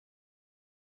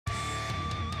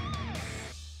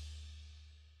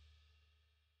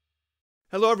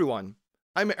Hello, everyone.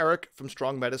 I'm Eric from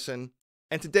Strong Medicine,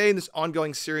 and today in this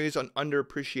ongoing series on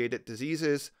underappreciated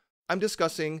diseases, I'm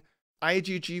discussing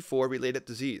IgG4 related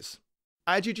disease.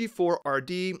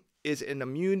 IgG4-RD is an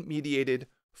immune-mediated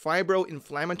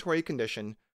fibroinflammatory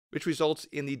condition which results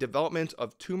in the development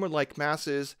of tumor-like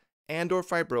masses and/or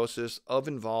fibrosis of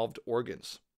involved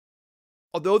organs.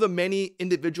 Although the many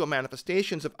individual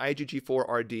manifestations of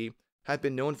IgG4-RD have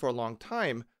been known for a long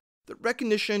time, the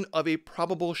recognition of a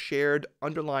probable shared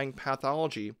underlying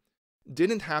pathology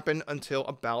didn't happen until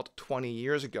about 20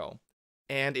 years ago,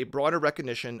 and a broader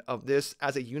recognition of this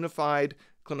as a unified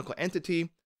clinical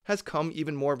entity has come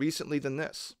even more recently than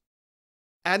this.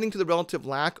 Adding to the relative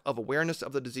lack of awareness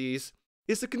of the disease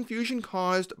is the confusion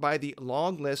caused by the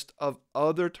long list of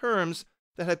other terms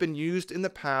that have been used in the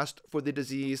past for the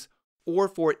disease or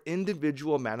for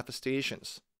individual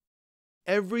manifestations.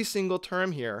 Every single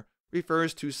term here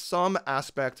refers to some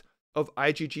aspect of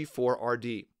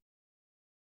IgG4-RD.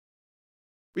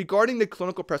 Regarding the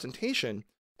clinical presentation,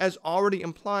 as already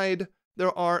implied,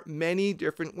 there are many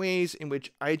different ways in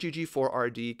which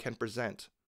IgG4-RD can present.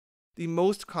 The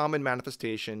most common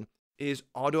manifestation is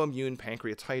autoimmune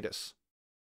pancreatitis.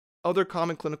 Other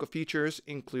common clinical features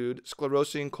include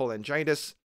sclerosing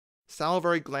cholangitis,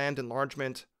 salivary gland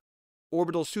enlargement,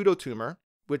 orbital pseudotumor,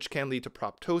 which can lead to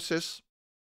proptosis,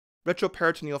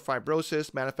 retroperitoneal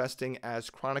fibrosis manifesting as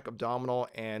chronic abdominal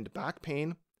and back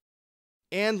pain,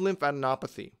 and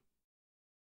lymphadenopathy.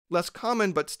 Less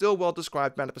common but still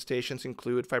well-described manifestations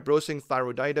include fibrosing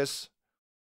thyroiditis,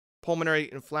 pulmonary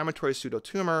inflammatory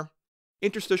pseudotumor,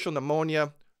 interstitial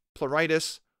pneumonia,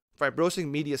 pleuritis,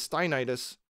 fibrosing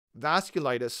mediastinitis,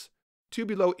 vasculitis,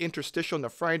 tubulointerstitial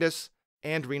nephritis,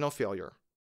 and renal failure.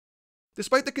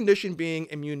 Despite the condition being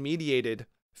immune-mediated,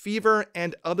 fever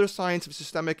and other signs of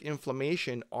systemic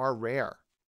inflammation are rare.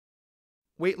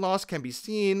 Weight loss can be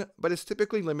seen, but is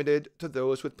typically limited to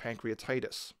those with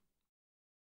pancreatitis.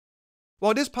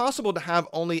 While it is possible to have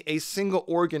only a single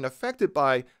organ affected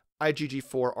by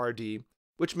IgG4-RD,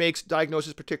 which makes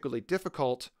diagnosis particularly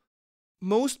difficult,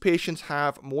 most patients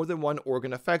have more than one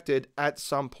organ affected at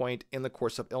some point in the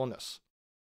course of illness.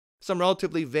 Some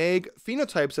relatively vague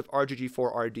phenotypes of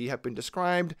IgG4-RD have been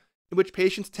described, in which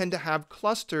patients tend to have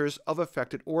clusters of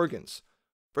affected organs.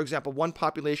 For example, one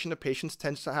population of patients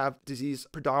tends to have disease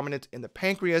predominant in the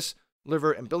pancreas,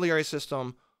 liver, and biliary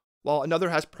system, while another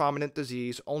has prominent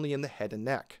disease only in the head and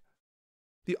neck.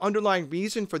 The underlying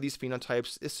reason for these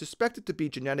phenotypes is suspected to be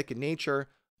genetic in nature,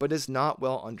 but is not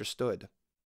well understood.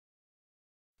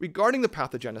 Regarding the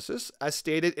pathogenesis, as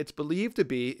stated, it's believed to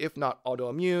be, if not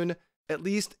autoimmune, at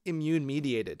least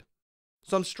immune-mediated.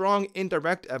 Some strong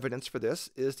indirect evidence for this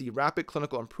is the rapid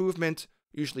clinical improvement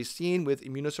usually seen with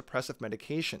immunosuppressive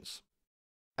medications.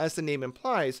 As the name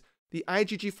implies, the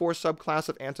IgG4 subclass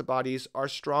of antibodies are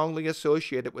strongly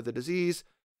associated with the disease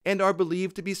and are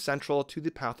believed to be central to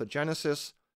the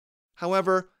pathogenesis.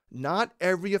 However, not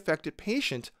every affected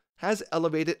patient has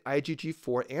elevated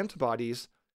IgG4 antibodies,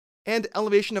 and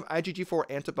elevation of IgG4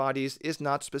 antibodies is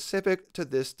not specific to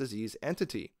this disease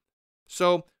entity.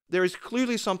 So, there is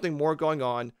clearly something more going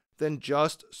on than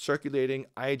just circulating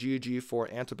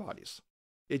IgG4 antibodies.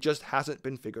 It just hasn't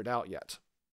been figured out yet.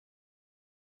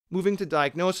 Moving to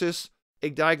diagnosis, a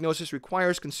diagnosis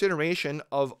requires consideration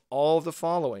of all of the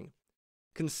following: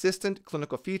 consistent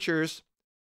clinical features,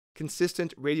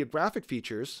 consistent radiographic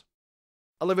features,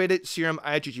 elevated serum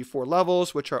IgG4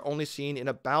 levels, which are only seen in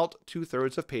about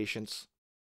 2/3 of patients,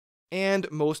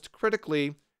 and most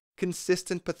critically,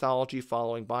 consistent pathology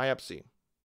following biopsy.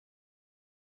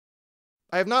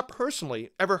 I have not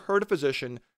personally ever heard a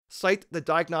physician cite the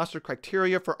diagnostic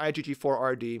criteria for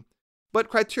IgG4-RD, but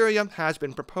criteria has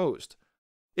been proposed.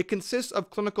 It consists of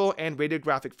clinical and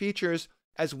radiographic features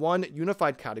as one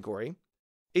unified category,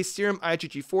 a serum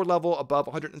IgG4 level above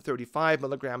 135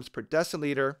 milligrams per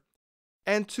deciliter,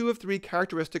 and 2 of 3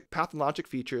 characteristic pathologic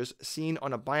features seen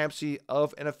on a biopsy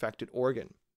of an affected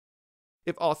organ.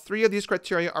 If all 3 of these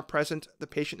criteria are present, the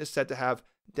patient is said to have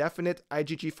definite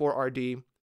IgG4-RD.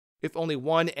 If only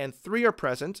 1 and 3 are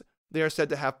present, they are said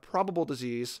to have probable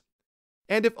disease.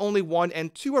 And if only 1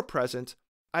 and 2 are present,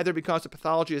 either because the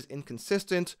pathology is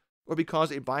inconsistent or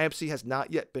because a biopsy has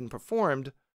not yet been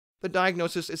performed, the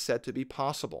diagnosis is said to be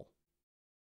possible.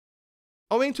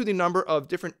 Owing to the number of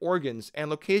different organs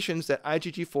and locations that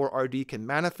IgG4-RD can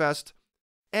manifest,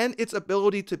 and its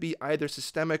ability to be either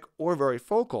systemic or very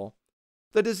focal,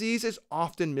 the disease is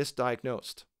often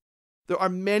misdiagnosed. There are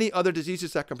many other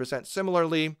diseases that can present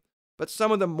similarly, but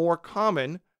some of the more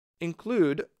common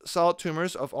include solid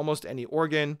tumors of almost any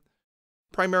organ,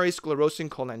 primary sclerosing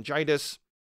cholangitis,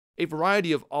 a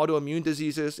variety of autoimmune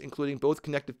diseases, including both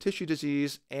connective tissue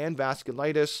disease and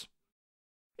vasculitis,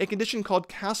 a condition called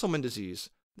Castleman disease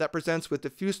that presents with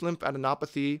diffuse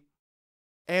lymphadenopathy,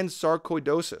 and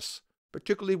sarcoidosis,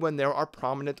 particularly when there are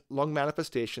prominent lung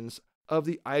manifestations of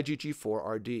the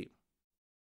IgG4-RD.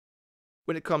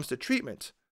 When it comes to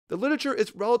treatment, the literature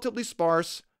is relatively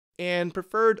sparse, and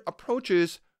preferred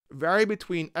approaches vary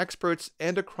between experts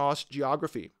and across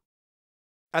geography.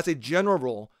 As a general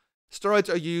rule,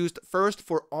 steroids are used first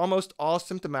for almost all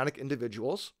symptomatic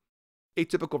individuals. A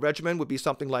typical regimen would be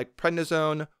something like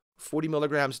prednisone, 40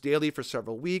 milligrams daily for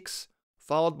several weeks,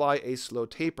 followed by a slow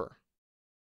taper.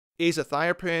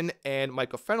 Azathioprine and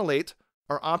mycophenolate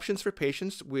are options for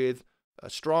patients with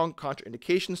strong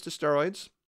contraindications to steroids.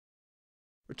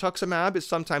 Rituximab is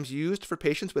sometimes used for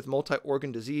patients with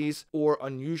multi-organ disease or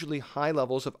unusually high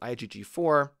levels of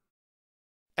IgG4.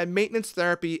 And maintenance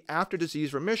therapy after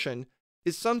disease remission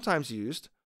is sometimes used,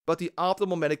 but the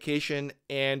optimal medication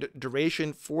and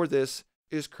duration for this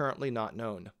is currently not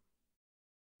known.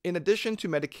 In addition to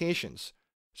medications,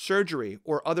 surgery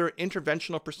or other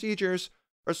interventional procedures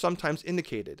are sometimes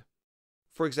indicated.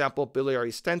 For example,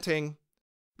 biliary stenting,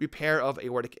 repair of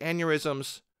aortic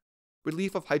aneurysms,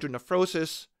 relief of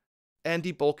hydronephrosis, and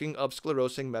debulking of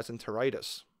sclerosing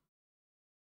mesenteritis.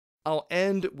 I'll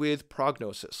end with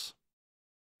prognosis.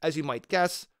 As you might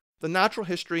guess, the natural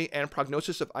history and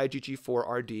prognosis of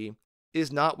IgG4-RD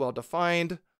is not well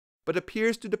defined, but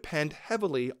appears to depend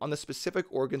heavily on the specific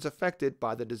organs affected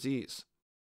by the disease.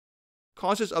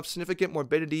 Causes of significant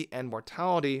morbidity and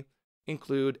mortality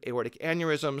include aortic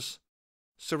aneurysms,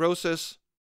 cirrhosis,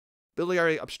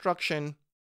 biliary obstruction,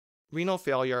 renal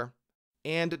failure,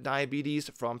 and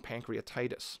diabetes from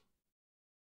pancreatitis.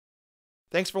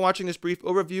 Thanks for watching this brief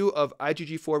overview of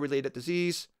IgG4-related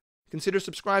disease. Consider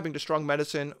subscribing to Strong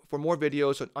Medicine for more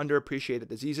videos on underappreciated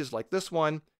diseases like this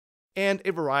one, and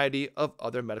a variety of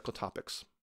other medical topics.